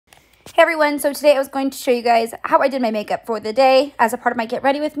Hey everyone, so today I was going to show you guys how I did my makeup for the day as a part of my Get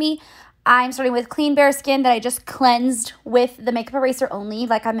Ready With Me. I'm starting with clean bare skin that I just cleansed with the makeup eraser only,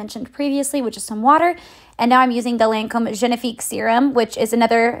 like I mentioned previously, with just some water. And now I'm using the Lancome Genifique Serum, which is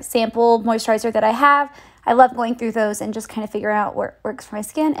another sample moisturizer that I have. I love going through those and just kind of figure out what works for my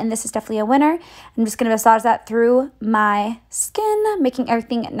skin, and this is definitely a winner. I'm just going to massage that through my skin, making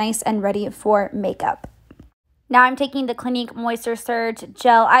everything nice and ready for makeup. Now I'm taking the Clinique Moisture Surge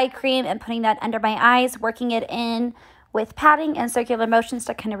Gel Eye Cream and putting that under my eyes, working it in with patting and circular motions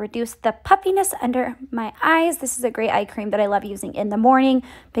to kind of reduce the puffiness under my eyes. This is a great eye cream that I love using in the morning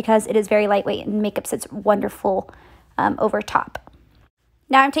because it is very lightweight and makeup sits wonderful over top.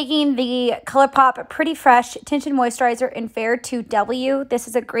 Now I'm taking the ColourPop Pretty Fresh Tinted Moisturizer in Fair 2W. This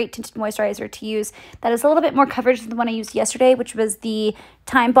is a great tinted moisturizer to use that is a little bit more coverage than the one I used yesterday, which was the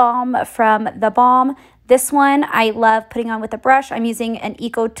Time Balm from The Balm. This one I love putting on with a brush. I'm using an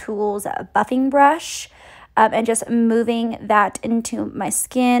EcoTools buffing brush and just moving that into my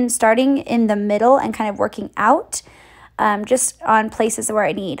skin, starting in the middle and kind of working out just on places where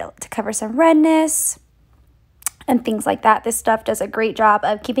I need to cover some redness and things like that. This stuff does a great job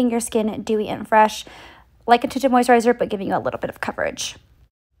of keeping your skin dewy and fresh, like a tinted moisturizer, but giving you a little bit of coverage.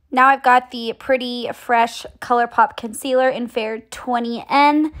 Now I've got the Pretty Fresh ColourPop Concealer in Fair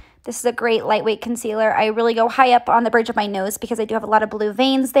 20N. This is a great lightweight concealer. I really go high up on the bridge of my nose because I do have a lot of blue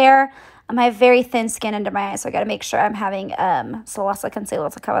veins there. I have very thin skin under my eyes, so I got to make sure I'm having some lots of concealer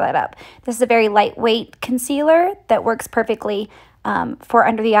to cover that up. This is a very lightweight concealer that works perfectly for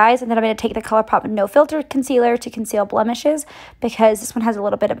under the eyes. And then I'm going to take the ColourPop No Filter Concealer to conceal blemishes because this one has a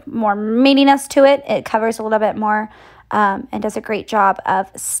little bit of more meatiness to it. It covers a little bit more and does a great job of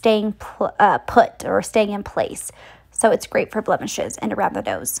staying put or staying in place. So it's great for blemishes and around the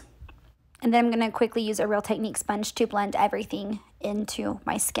nose. And then I'm going to quickly use a Real Technique sponge to blend everything into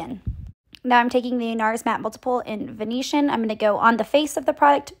my skin. Now I'm taking the Nars Matte Multiple in Venetian. I'm going to go on the face of the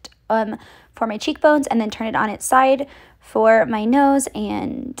product for my cheekbones and then turn it on its side for my nose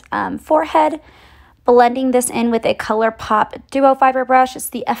and forehead. Blending this in with a ColourPop Duo Fiber brush. It's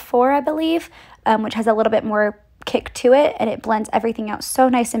the F4, I believe, which has a little bit more kick to it, and it blends everything out so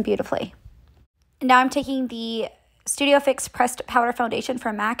nice and beautifully. Now I'm taking the Studio Fix Pressed Powder Foundation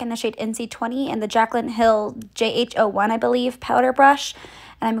from MAC in the shade NC20 and the Jaclyn Hill JH01, I believe, powder brush.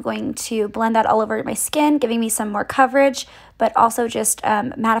 And I'm going to blend that all over my skin, giving me some more coverage, but also just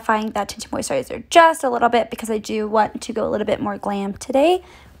mattifying that tinted moisturizer just a little bit because I do want to go a little bit more glam today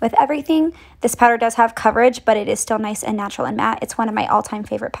with everything. This powder does have coverage, but it is still nice and natural and matte. It's one of my all-time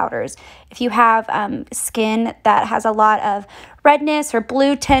favorite powders. If you have skin that has a lot of redness or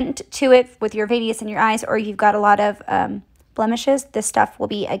blue tint to it with your veins in your eyes, or you've got a lot of blemishes, this stuff will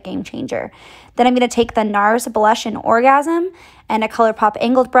be a game changer. Then I'm going to take the Nars blush in Orgasm and a ColourPop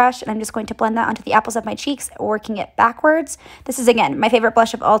angled brush, and I'm just going to blend that onto the apples of my cheeks, working it backwards. This is, again, my favorite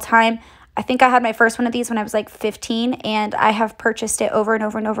blush of all time. I think I had my first one of these when I was like 15, and I have purchased it over and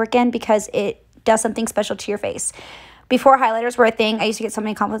over and over again because it does something special to your face. Before highlighters were a thing, I used to get so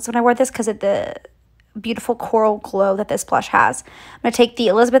many compliments when I wore this because of the beautiful coral glow that this blush has. I'm going to take the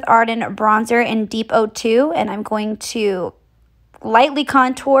Elizabeth Arden bronzer in Deep O2, and I'm going to lightly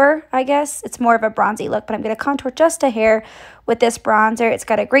contour, I guess. It's more of a bronzy look, but I'm going to contour just a hair with this bronzer. It's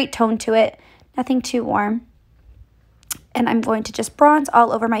got a great tone to it, nothing too warm. And I'm going to just bronze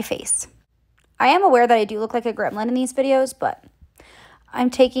all over my face. I am aware that I do look like a gremlin in these videos, but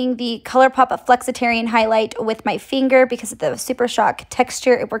I'm taking the ColourPop Flexitarian highlight with my finger because of the Super Shock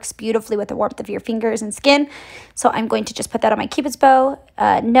texture. It works beautifully with the warmth of your fingers and skin. So I'm going to just put that on my Cupid's bow,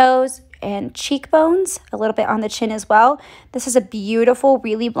 nose, and cheekbones, a little bit on the chin as well. This is a beautiful,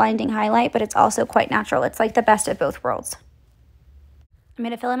 really blinding highlight, but it's also quite natural. It's like the best of both worlds. I'm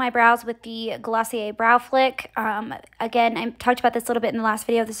going to fill in my brows with the Glossier Brow Flick. Again, I talked about this a little bit in the last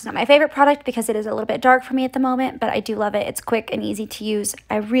video. This is not my favorite product because it is a little bit dark for me at the moment, but I do love it. It's quick and easy to use.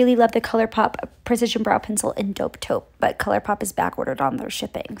 I really love the ColourPop Precision Brow Pencil in Dope Taupe, but ColourPop is back ordered on their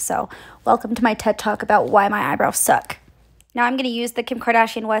shipping. So welcome to my TED Talk about why my eyebrows suck. Now I'm going to use the Kim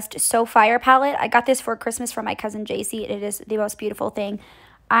Kardashian West So Fire palette. I got this for Christmas from my cousin JC. It is the most beautiful thing.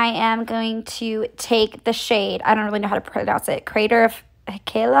 I am going to take the shade, I don't really know how to pronounce it, Crater of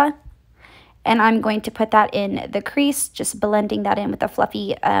Hekla, and I'm going to put that in the crease, just blending that in with a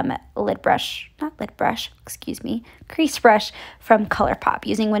fluffy crease brush from ColourPop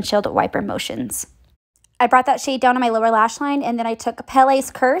using windshield wiper motions. I brought that shade down on my lower lash line, and then I took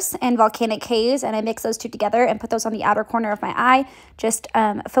Pele's Curse and Volcanic Haze, and I mixed those two together and put those on the outer corner of my eye, just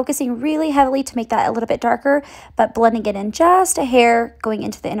focusing really heavily to make that a little bit darker, but blending it in just a hair going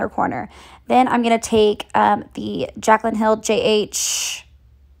into the inner corner. Then I'm going to take the Jaclyn Hill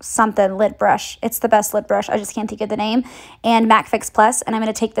something lid brush. It's the best lid brush. I just can't think of the name. And MAC Fix Plus. And I'm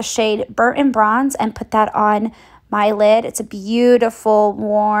going to take the shade Burnt and Bronze and put that on my lid. It's a beautiful,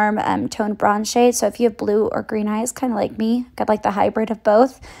 warm, toned bronze shade. So if you have blue or green eyes, kind of like me, got like the hybrid of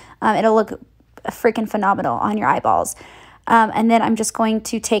both, it'll look freaking phenomenal on your eyeballs. And then I'm just going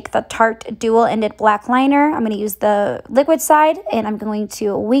to take the Tarte dual-ended black liner. I'm going to use the liquid side, and I'm going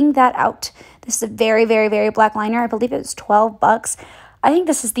to wing that out. This is a very, very, very black liner. I believe it was 12 bucks. I think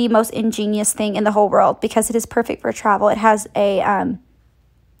this is the most ingenious thing in the whole world because it is perfect for travel. It has a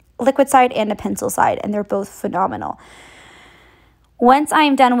liquid side and a pencil side, and they're both phenomenal. Once I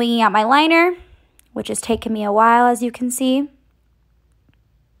am done winging out my liner, which has taken me a while, as you can see,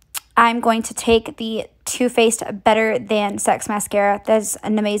 I'm going to take the Too Faced Better Than Sex mascara. That's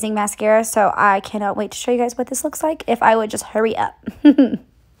an amazing mascara, so I cannot wait to show you guys what this looks like if I would just hurry up.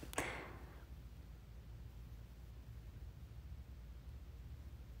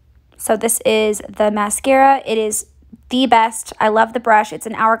 So this is the mascara. It is the best. I love the brush. It's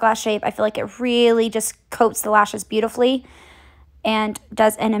an hourglass shape. I feel like it really just coats the lashes beautifully and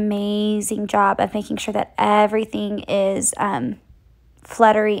does an amazing job of making sure that everything is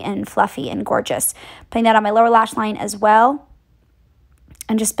fluttery and fluffy and gorgeous. Putting that on my lower lash line as well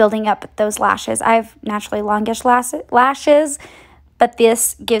and just building up those lashes. I have naturally longish lashes, but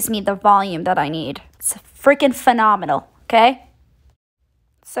this gives me the volume that I need. It's freaking phenomenal, okay?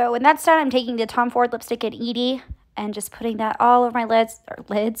 So when that's done, I'm taking the Tom Ford lipstick in Edie and just putting that all over my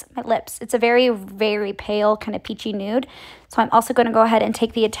my lips. It's a very, very pale kind of peachy nude. So I'm also going to go ahead and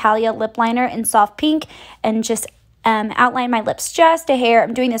take the Italia lip liner in soft pink and just outline my lips just a hair.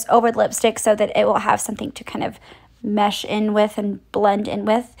 I'm doing this over the lipstick so that it will have something to kind of mesh in with and blend in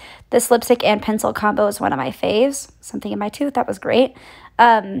with. This lipstick and pencil combo is one of my faves. Something in my tooth, that was great.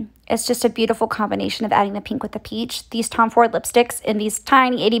 It's just a beautiful combination of adding the pink with the peach. These Tom Ford lipsticks in these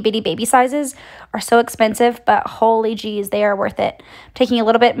tiny itty bitty baby sizes are so expensive, but holy geez, they are worth it. I'm taking a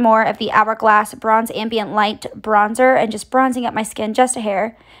little bit more of the Hourglass Bronze Ambient Light Bronzer and just bronzing up my skin just a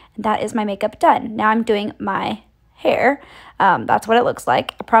hair. And that is my makeup done. Now I'm doing my hair. That's what it looks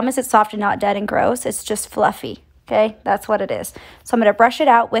like. I promise it's soft and not dead and gross. It's just fluffy. Okay, that's what it is. So I'm going to brush it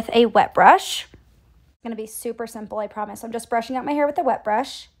out with a wet brush. It's going to be super simple, I promise. I'm just brushing out my hair with a wet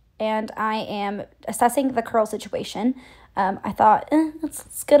brush, and I am assessing the curl situation. I thought,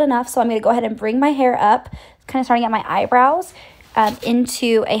 it's good enough, so I'm going to go ahead and bring my hair up, kind of starting at my eyebrows,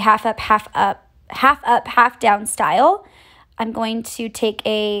 into a half up, half down style. I'm going to take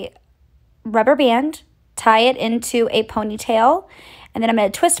a rubber band, tie it into a ponytail, and then I'm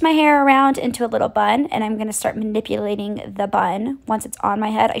going to twist my hair around into a little bun, and I'm going to start manipulating the bun once it's on my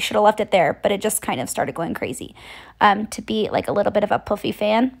head. I should have left it there, but it just kind of started going crazy to be like a little bit of a puffy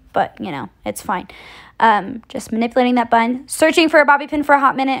fan, but, you know, it's fine. Just manipulating that bun, searching for a bobby pin for a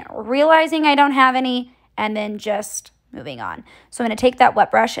hot minute, realizing I don't have any, and then just moving on. So I'm going to take that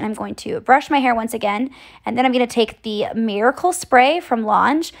wet brush and I'm going to brush my hair once again. And then I'm going to take the Miracle Spray from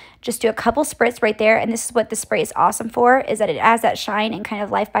Launch, just do a couple spritz right there. And this is what the spray is awesome for, is that it adds that shine and kind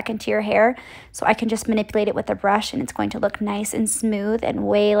of life back into your hair. So I can just manipulate it with a brush and it's going to look nice and smooth and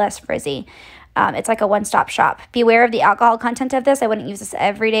way less frizzy. It's like a one-stop shop. Beware of the alcohol content of this. I wouldn't use this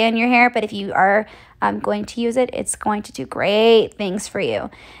every day on your hair, but if you are going to use it, it's going to do great things for you.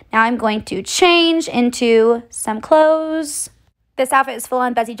 Now I'm going to change into some clothes. This outfit is full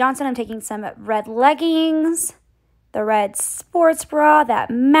on Betsey Johnson. I'm taking some red leggings, the red sports bra that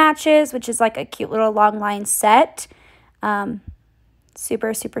matches, which is like a cute little long line set.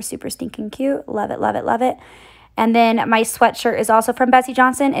 Super, super, super stinking cute. Love it, love it, love it. And then my sweatshirt is also from Betsey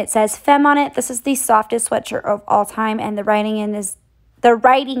Johnson. It says Femme on it. This is the softest sweatshirt of all time, and the writing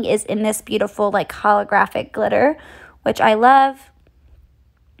is in this beautiful like holographic glitter, which I love.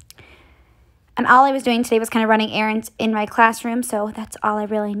 And all I was doing today was kind of running errands in my classroom, so that's all I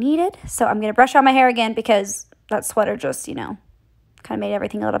really needed. So I'm going to brush out my hair again because that sweater just, you know, kind of made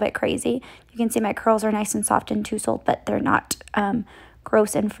everything a little bit crazy. You can see my curls are nice and soft and tousled, but they're not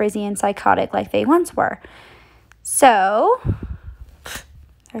gross and frizzy and psychotic like they once were. So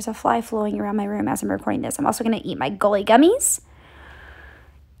there's a fly flowing around my room as I'm recording this. I'm also going to eat my Gully gummies.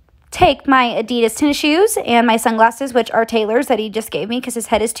 Take my Adidas tennis shoes and my sunglasses, which are Taylor's that he just gave me because his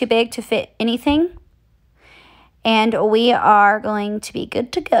head is too big to fit anything. And we are going to be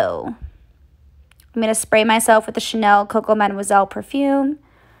good to go. I'm going to spray myself with the Chanel Coco Mademoiselle perfume,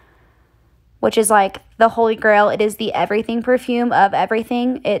 which is like the holy grail. It is the everything perfume of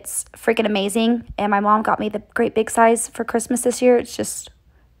everything. It's freaking amazing. And my mom got me the great big size for Christmas this year. It's just,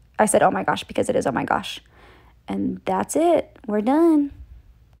 I said, oh my gosh, because it is oh my gosh. And that's it. We're done.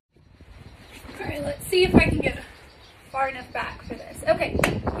 All right, let's see if I can get far enough back for this. Okay,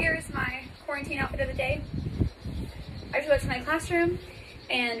 here's my quarantine outfit of the day. I just went to my classroom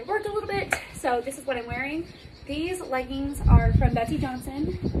and worked a little bit, so this is what I'm wearing. These leggings are from Betsey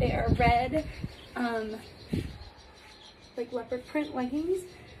Johnson. They are red, like leopard print leggings,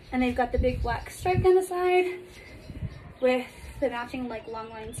 and they've got the big black stripe down the side with the matching like long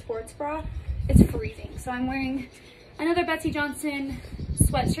line sports bra. It's freezing, so I'm wearing another Betsey Johnson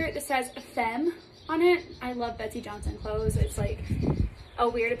sweatshirt that says Femme on it. I love Betsey Johnson clothes. It's like a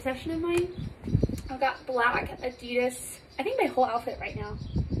weird obsession of mine. I've got black Adidas. I think my whole outfit right now,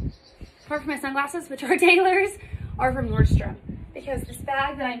 apart from my sunglasses, which are Taylor's, are from Nordstrom. Because this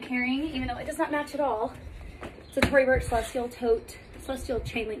bag that I'm carrying, even though it does not match at all, it's a Tory Burch Celestial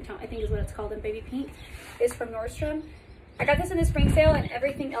chain link tote, I think is what it's called in baby pink, is from Nordstrom. I got this in the spring sale, and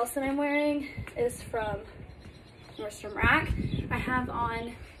everything else that I'm wearing is from Nordstrom Rack. I have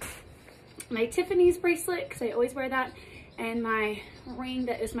on my Tiffany's bracelet, because I always wear that, and my ring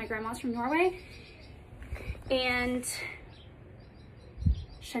that is my grandma's from Norway, and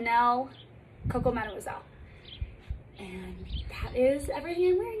Chanel Coco Mademoiselle. And that is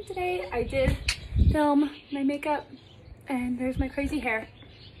everything I'm wearing today. I did film my makeup, and there's my crazy hair.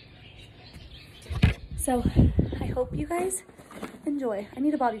 So I hope you guys enjoy. I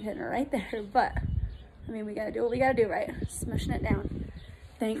need a bobby pin right there, but I mean, we gotta do what we gotta do, right? Smushing it down.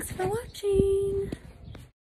 Thanks for watching.